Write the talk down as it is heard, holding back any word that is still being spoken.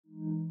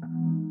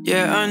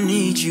Yeah, I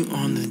need you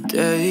on the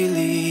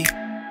daily.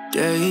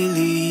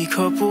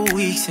 Couple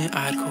weeks and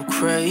I'd go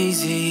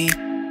crazy.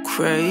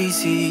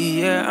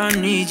 Yeah, I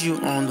need you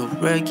on the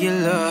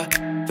regular.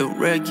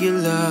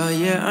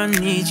 Yeah, I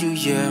need you,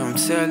 yeah, I'm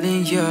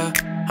telling ya.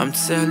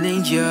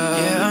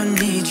 Yeah, I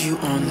need you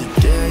on the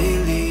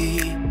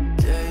daily.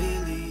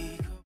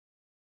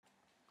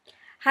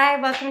 Hi,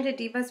 welcome to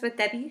Divas with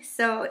Debbie.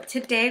 So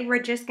today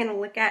we're just going to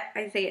look at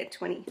Isaiah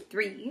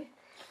 23.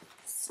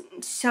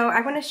 So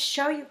I want to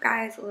show you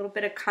guys a little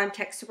bit of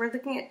context. So we're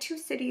looking at two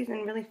cities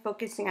and really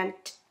focusing on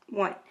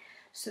one.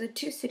 So the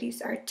two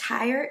cities are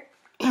Tyre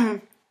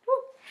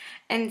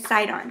and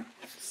Sidon.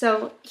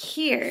 So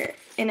here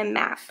in a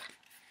map,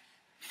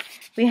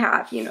 we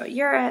have,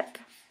 Europe.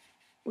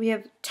 We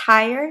have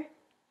Tyre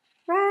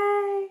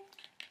right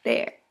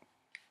there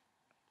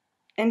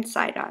and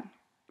Sidon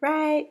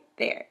right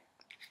there.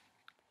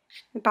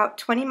 About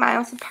 20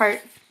 miles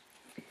apart.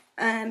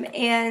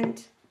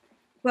 And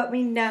what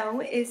we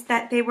know is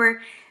that they were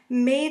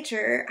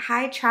major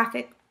high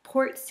traffic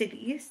port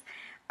cities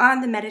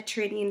on the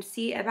Mediterranean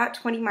Sea, about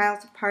 20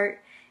 miles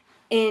apart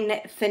in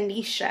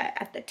Phoenicia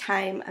at the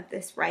time of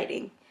this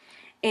writing.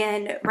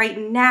 And right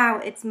now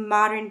it's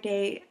modern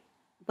day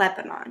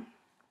Lebanon.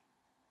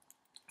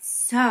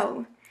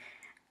 So,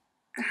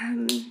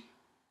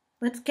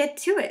 let's get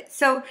to it.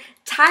 So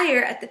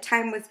Tyre at the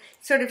time was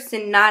sort of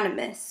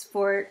synonymous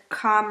for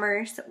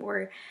commerce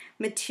or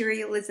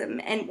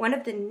materialism. And one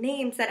of the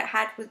names that it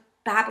had was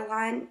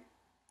Babylon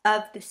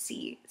of the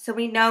Sea. So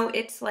we know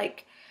it's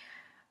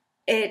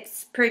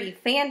pretty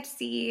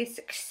fancy,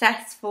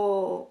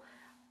 successful,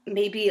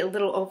 maybe a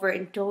little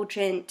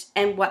overindulgent.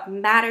 And what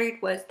mattered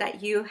was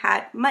that you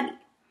had money.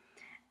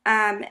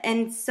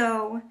 And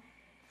so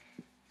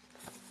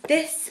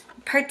this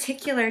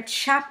particular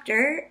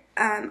chapter,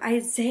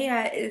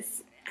 Isaiah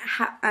is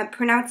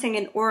pronouncing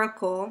an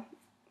oracle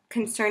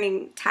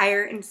concerning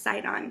Tyre and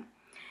Sidon.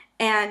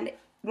 And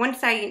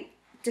once I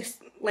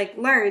just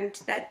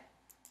learned that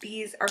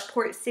these are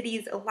port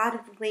cities, a lot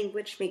of the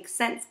language makes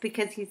sense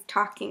because he's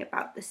talking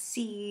about the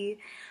sea.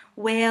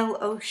 Wail,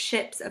 O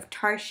ships of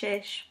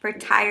Tarshish, for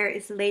Tyre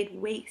is laid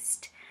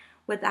waste,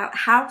 without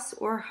house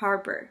or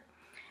harbor.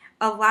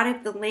 A lot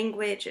of the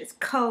language is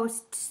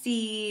coast,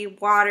 sea,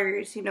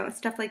 waters,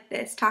 stuff like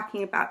this,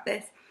 talking about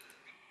this.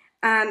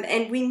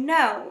 And we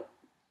know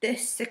the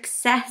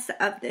success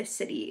of this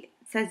city.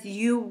 It says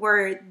you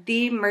were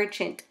the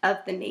merchant of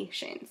the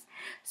nations.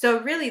 So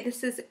really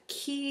this is a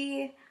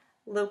key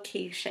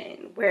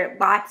location where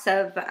lots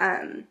of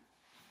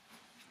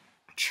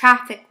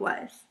traffic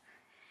was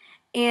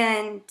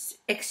and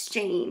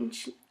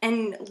exchange.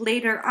 And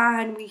later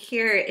on we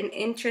hear an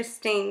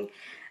interesting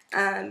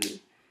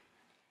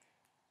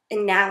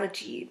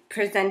analogy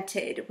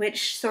presented,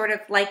 which sort of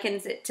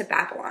likens it to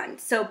Babylon.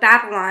 So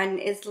Babylon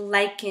is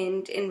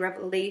likened in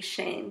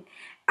Revelation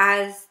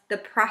as the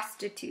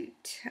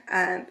prostitute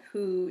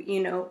who,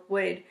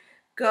 would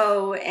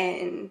go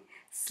and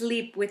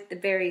sleep with the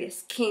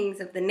various kings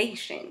of the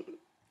nation.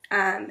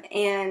 And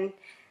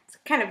it's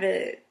kind of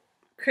a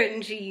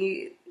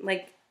cringy,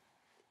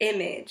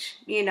 image,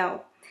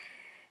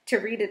 to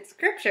read in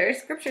Scripture.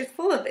 Scripture is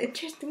full of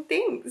interesting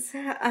things.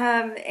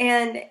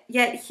 And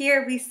yet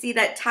here we see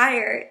that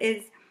Tyre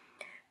is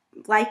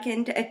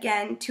likened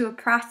again to a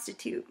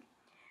prostitute.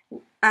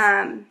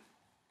 It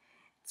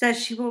says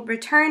she will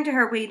return to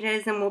her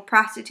wages and will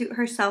prostitute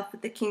herself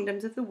with the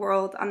kingdoms of the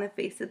world on the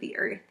face of the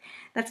earth.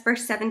 That's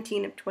verse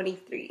 17 of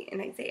 23 in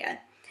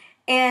Isaiah.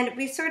 And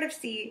we sort of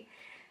see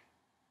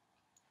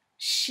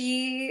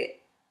she,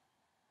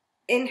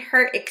 in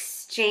her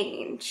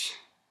exchange,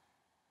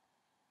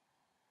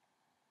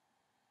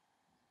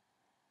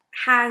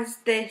 has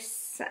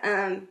this,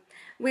 the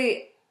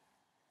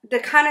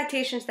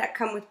connotations that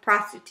come with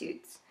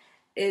prostitutes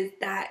is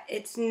that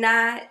it's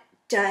not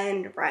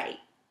done right.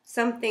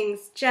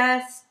 Something's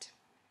just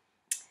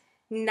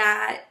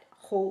not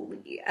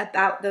holy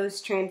about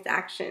those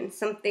transactions.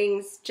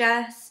 Something's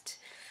just,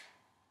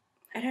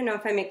 I don't know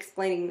if I'm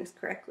explaining this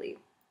correctly,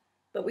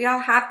 but we all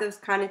have those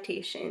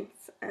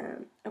connotations.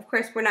 Of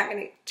course, we're not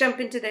going to jump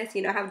into this,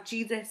 how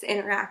Jesus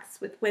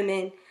interacts with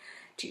women.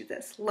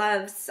 Jesus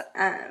loves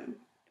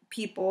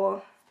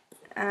people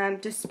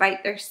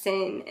despite their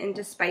sin and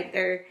despite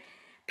their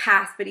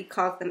past, but he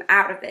calls them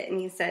out of it, and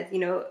he says,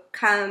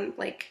 come,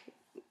 like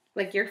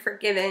you're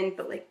forgiven,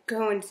 but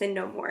go and sin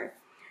no more.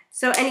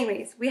 So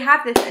anyways, we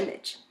have this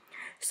image.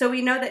 So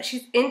we know that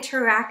she's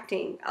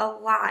interacting a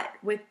lot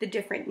with the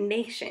different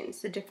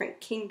nations, the different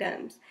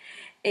kingdoms,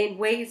 in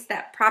ways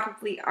that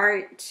probably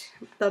aren't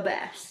the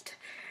best,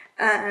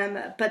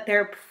 but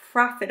they're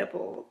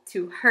profitable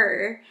to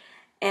her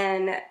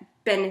and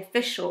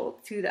beneficial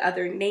to the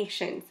other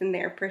nations in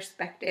their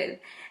perspective.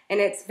 And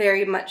it's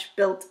very much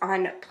built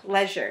on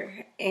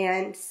pleasure.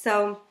 And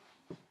so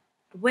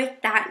with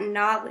that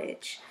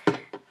knowledge,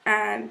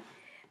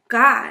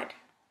 God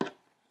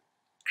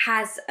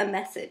has a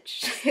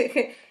message,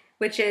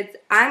 which is,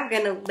 I'm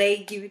going to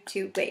lay you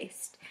to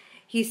waste.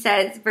 He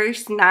says,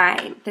 verse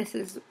 9, this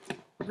is a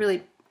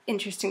really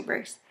interesting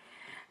verse.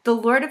 The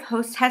Lord of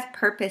hosts has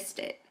purposed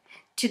it,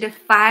 to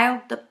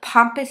defile the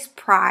pompous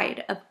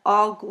pride of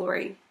all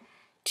glory,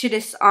 to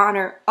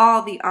dishonor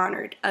all the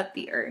honored of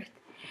the earth.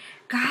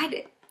 God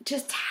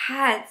just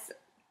has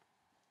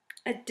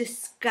a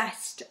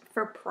disgust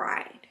for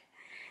pride.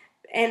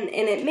 And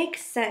it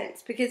makes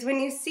sense, because when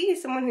you see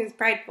someone who's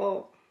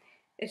prideful,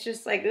 it's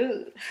just like,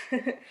 ooh.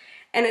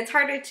 And it's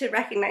harder to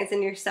recognize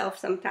in yourself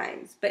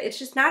sometimes, but it's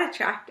just not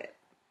attractive.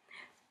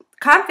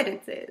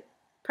 Confidence is.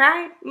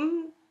 Pride,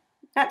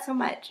 not so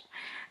much.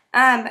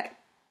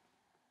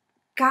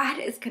 God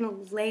is going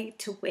to lay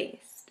to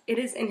waste. It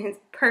is in his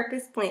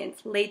purpose plans,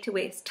 lay to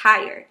waste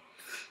Tyre.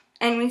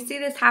 And we see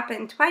this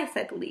happen twice,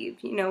 I believe.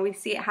 You know, we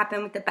see it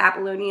happen with the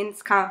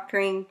Babylonians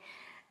conquering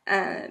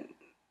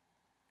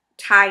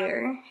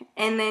Tyre.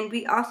 And then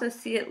we also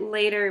see it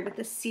later with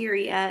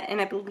Assyria and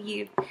I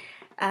believe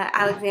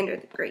Alexander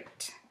the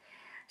Great.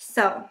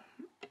 So,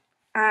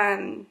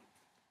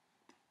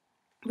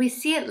 we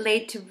see it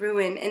laid to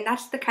ruin, and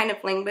that's the kind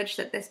of language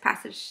that this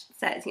passage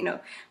says, you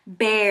know,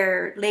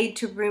 bare, laid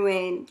to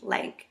ruin,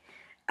 like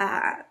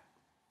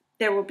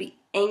there will be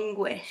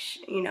anguish,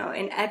 you know,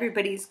 and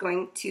everybody's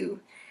going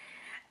to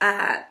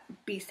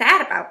be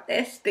sad about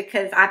this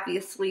because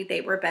obviously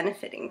they were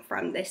benefiting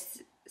from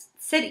this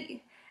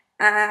city.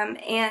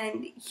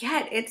 And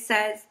yet it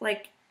says,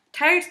 like,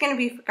 Tyre's going to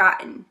be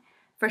forgotten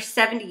for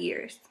 70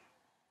 years.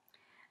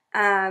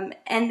 And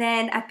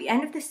then at the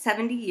end of the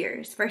 70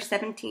 years, verse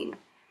 17,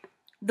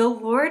 the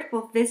Lord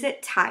will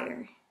visit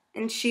Tyre,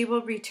 and she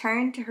will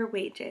return to her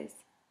wages,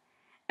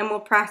 and will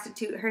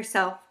prostitute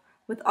herself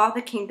with all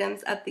the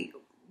kingdoms of the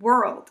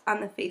world on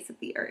the face of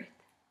the earth.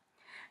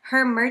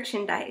 Her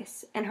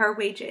merchandise and her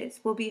wages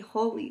will be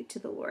holy to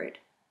the Lord.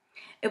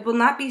 It will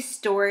not be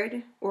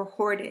stored or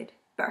hoarded,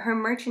 but her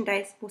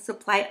merchandise will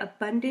supply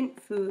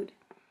abundant food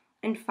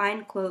and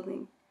fine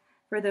clothing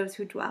for those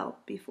who dwell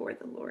before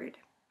the Lord.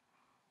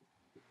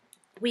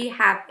 We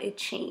have a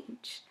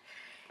change.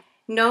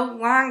 No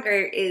longer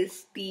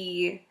is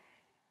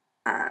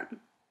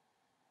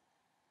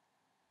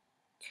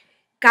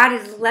God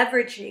is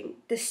leveraging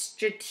the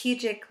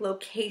strategic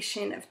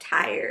location of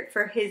Tyre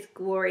for his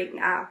glory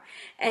now.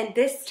 And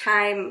this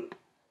time,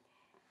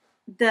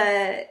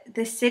 the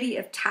city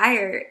of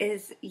Tyre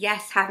is,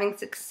 yes, having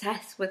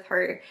success with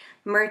her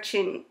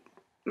merchandise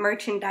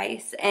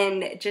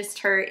and just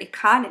her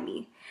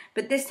economy.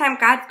 But this time,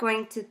 God's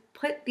going to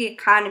put the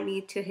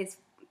economy to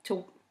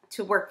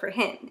work for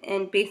him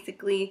and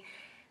basically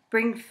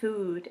bring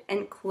food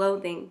and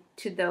clothing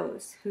to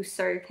those who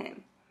serve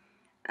him.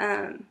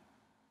 And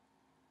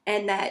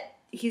that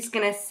he's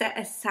going to set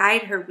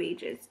aside her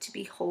wages to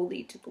be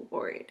holy to the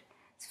Lord.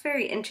 It's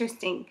very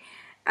interesting.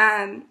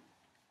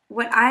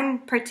 What I'm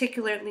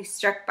particularly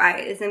struck by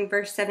is in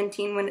verse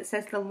 17 when it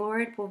says the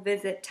Lord will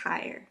visit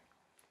Tyre.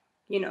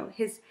 You know,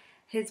 his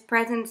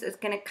presence is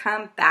going to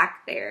come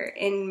back there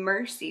in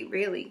mercy,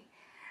 really,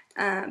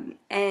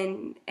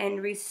 and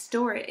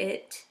restore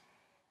it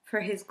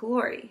for his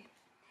glory.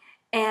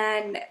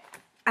 And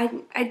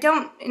I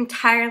don't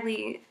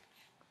entirely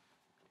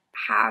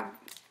have,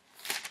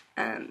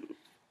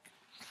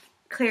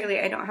 clearly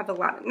I don't have a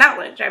lot of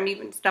knowledge. I'm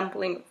even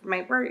stumbling over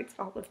my words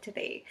all of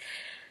today.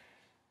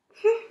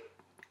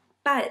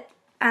 But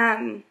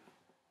I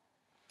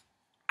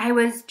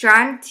was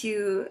drawn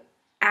to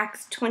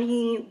Acts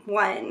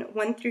 21,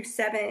 1 through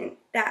 7,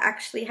 that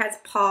actually has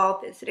Paul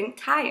visiting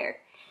Tyre.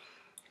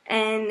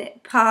 And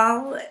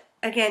Paul,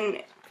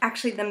 again,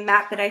 actually the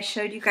map that I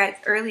showed you guys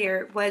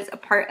earlier was a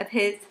part of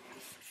his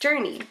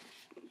journey,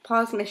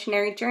 Paul's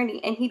missionary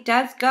journey. And he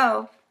does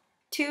go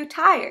to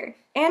Tyre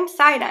and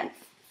Sidon.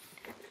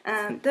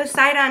 Those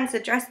Sidons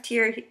addressed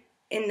here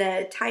in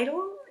the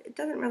title, it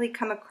doesn't really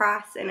come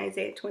across in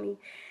Isaiah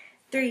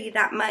 23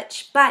 that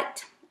much.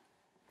 But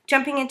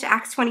jumping into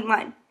Acts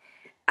 21,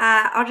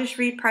 I'll just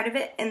read part of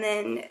it and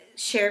then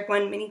share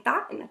one mini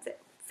thought, and that's it.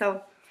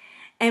 So,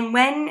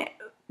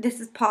 this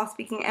is Paul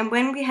speaking, and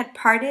when we had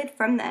parted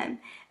from them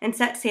and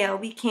set sail,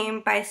 we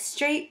came by a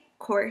straight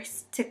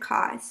course to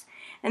Cos,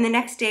 and the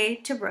next day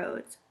to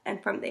Rhodes,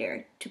 and from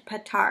there to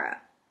Patara.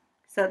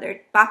 So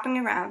they're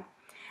bopping around.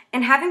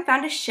 And having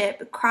found a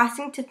ship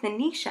crossing to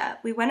Phoenicia,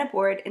 we went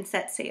aboard and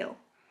set sail.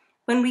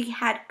 When we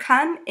had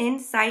come in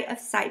sight of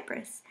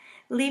Cyprus,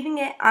 leaving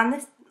it on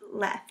the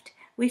left,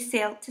 we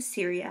sailed to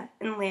Syria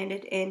and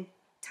landed in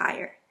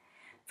Tyre,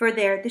 for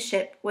there the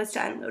ship was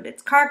to unload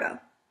its cargo.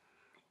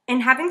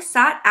 And having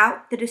sought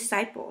out the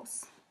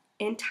disciples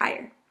in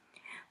Tyre,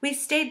 we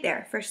stayed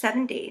there for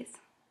 7 days.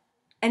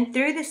 And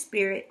through the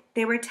Spirit,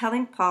 they were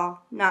telling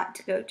Paul not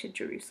to go to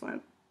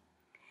Jerusalem.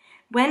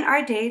 When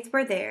our days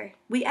were there,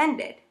 we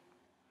ended.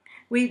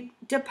 We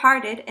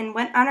departed and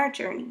went on our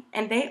journey,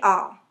 and they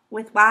all,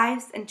 with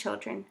wives and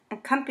children,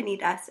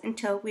 accompanied us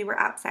until we were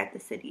outside the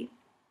city.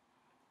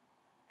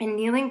 And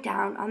kneeling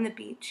down on the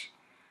beach,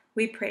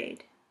 we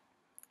prayed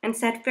and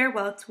said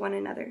farewell to one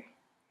another.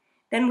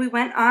 Then we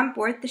went on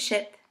board the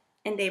ship,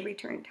 and they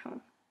returned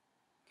home.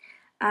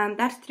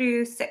 That's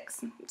through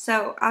 6,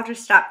 so I'll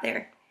just stop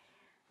there.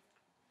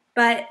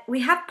 But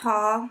we have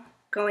Paul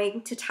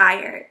going to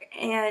Tyre,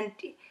 and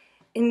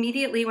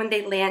immediately when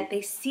they land,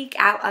 they seek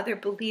out other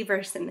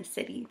believers in the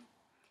city.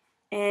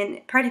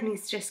 And part of me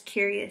is just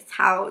curious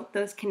how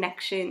those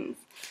connections,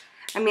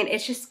 I mean,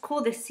 it's just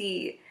cool to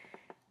see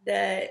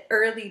the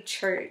early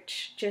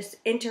church just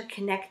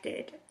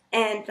interconnected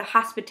and the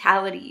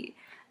hospitality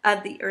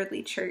of the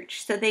early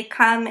church. So they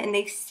come and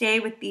they stay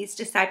with these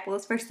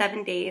disciples for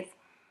 7 days.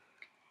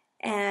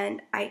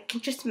 And I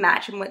can just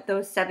imagine what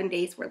those 7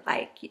 days were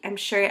like. I'm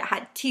sure it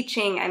had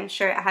teaching. I'm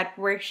sure it had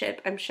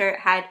worship. I'm sure it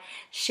had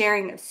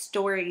sharing of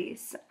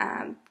stories,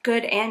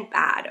 good and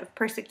bad, of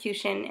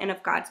persecution and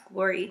of God's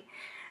glory.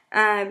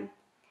 And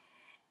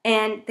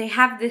they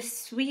have this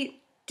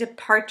sweet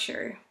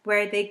departure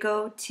where they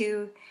go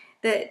to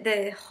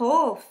the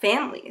whole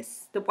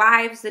families, the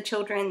wives, the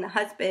children, the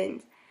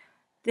husbands.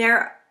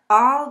 They're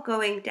all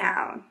going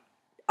down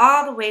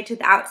all the way to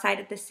the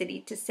outside of the city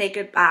to say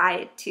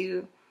goodbye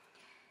to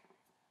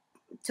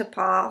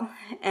Paul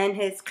and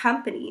his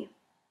company.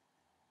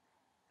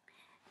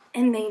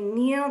 And they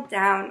kneel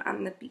down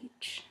on the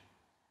beach.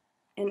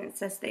 And it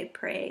says they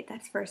pray.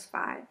 That's verse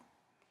 5.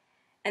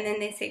 And then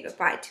they say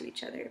goodbye to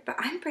each other. But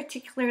I'm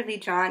particularly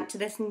drawn to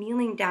this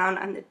kneeling down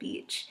on the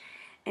beach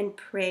and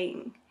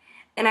praying.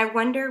 And I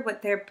wonder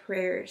what their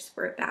prayers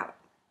were about.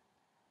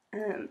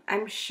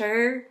 I'm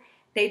sure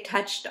they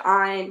touched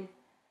on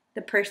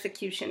the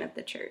persecution of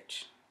the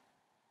church.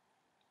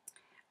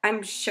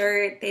 I'm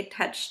sure they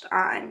touched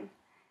on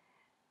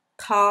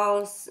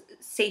Paul's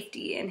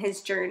safety and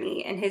his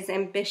journey and his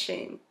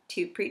ambition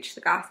to preach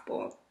the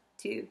gospel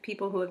to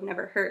people who have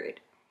never heard.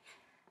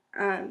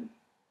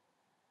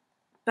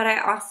 But I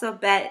also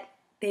bet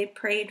they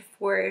prayed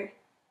for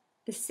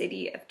the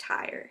city of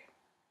Tyre,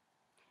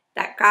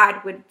 that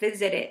God would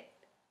visit it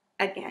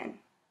again,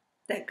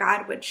 that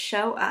God would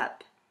show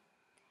up,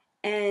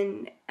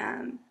 and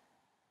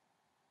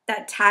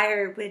that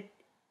Tyre would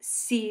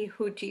see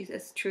who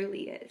Jesus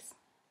truly is.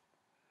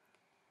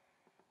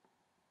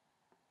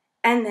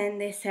 And then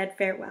they said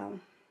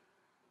farewell.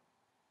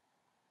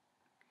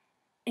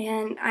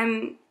 And I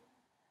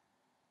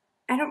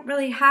don't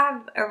really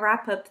have a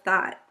wrap-up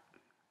thought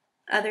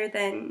other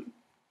than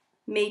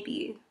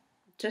maybe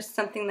just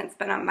something that's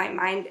been on my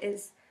mind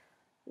is,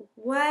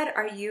 what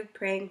are you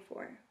praying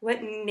for?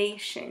 What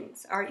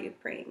nations are you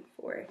praying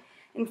for?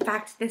 In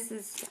fact, this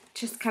is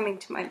just coming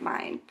to my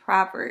mind,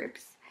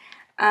 Proverbs.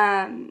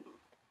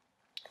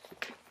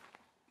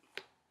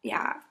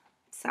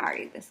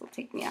 Sorry, this will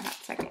take me a hot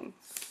second.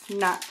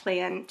 Not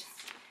planned.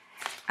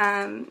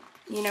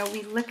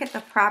 We look at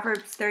the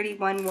Proverbs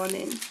 31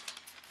 woman.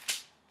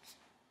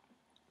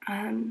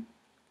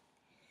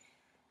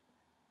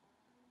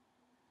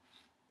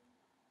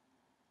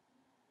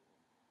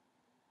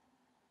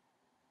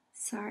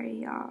 Sorry,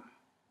 y'all.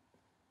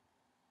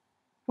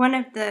 One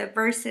of the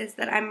verses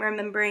that I'm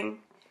remembering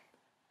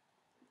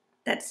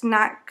that's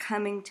not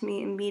coming to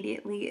me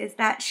immediately is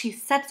that she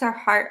sets her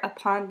heart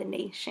upon the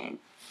nation.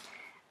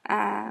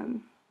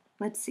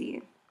 Let's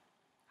see.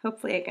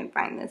 Hopefully I can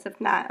find this. If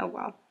not, oh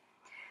well.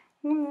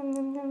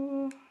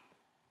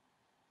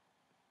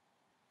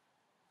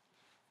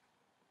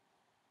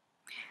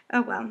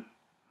 Oh well.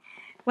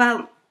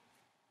 Well,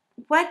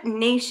 what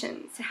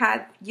nations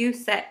have you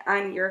set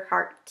on your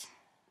heart?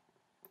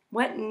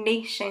 What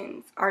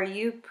nations are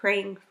you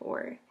praying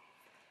for?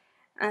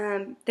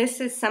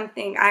 This is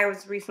something I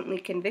was recently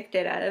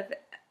convicted of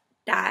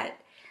that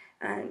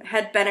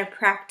had been a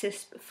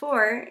practice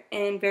before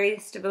in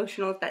various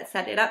devotionals that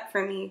set it up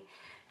for me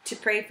to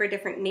pray for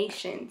different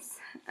nations,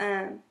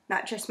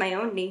 not just my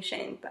own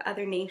nation, but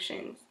other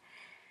nations,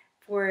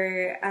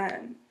 for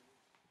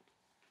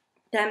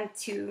them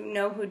to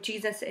know who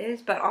Jesus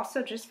is, but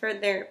also just for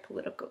their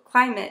political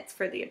climates,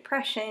 for the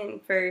oppression,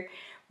 for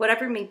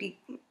whatever may be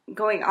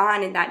going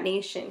on in that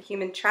nation,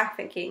 human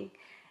trafficking.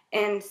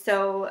 And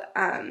so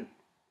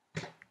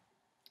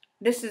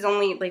this is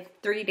only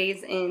like 3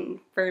 days in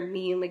for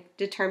me, like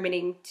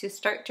determining to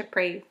start to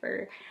pray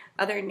for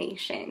other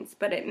nations,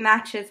 but it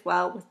matches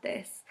well with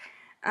this.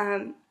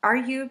 Are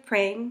you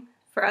praying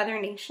for other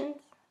nations?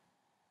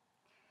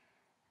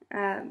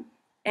 And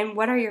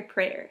what are your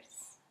prayers?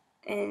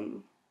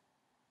 And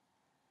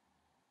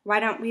why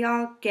don't we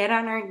all get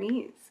on our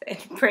knees and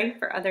pray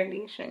for other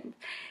nations?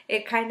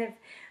 It kind of,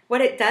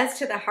 what it does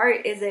to the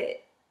heart is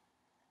it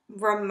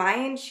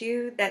reminds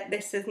you that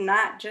this is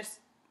not just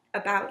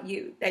about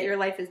you, that your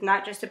life is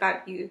not just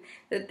about you,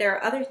 that there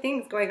are other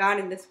things going on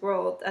in this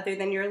world other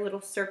than your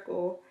little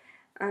circle.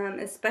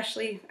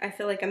 Especially, I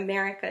feel like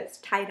America is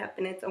tied up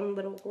in its own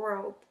little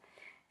world,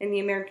 in the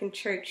American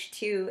church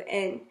too.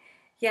 And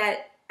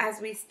yet, as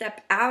we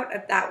step out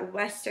of that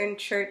Western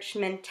church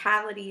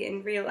mentality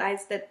and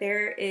realize that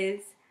there is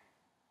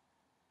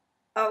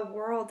a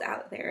world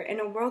out there, and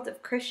a world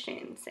of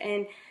Christians,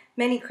 and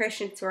many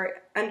Christians who are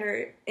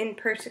in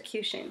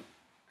persecution.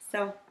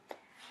 So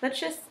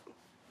let's just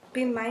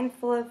be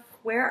mindful of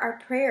where our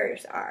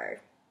prayers are.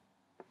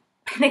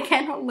 And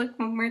again, I'll look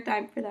one more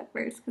time for that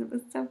verse because it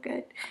was so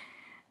good.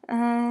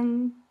 I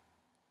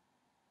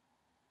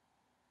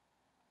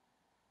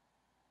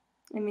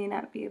may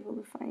not be able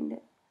to find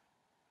it.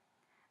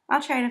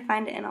 I'll try to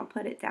find it and I'll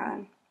put it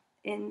down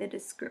in the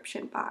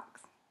description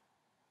box.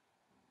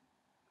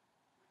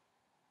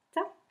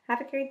 So,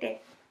 have a great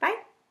day. Bye.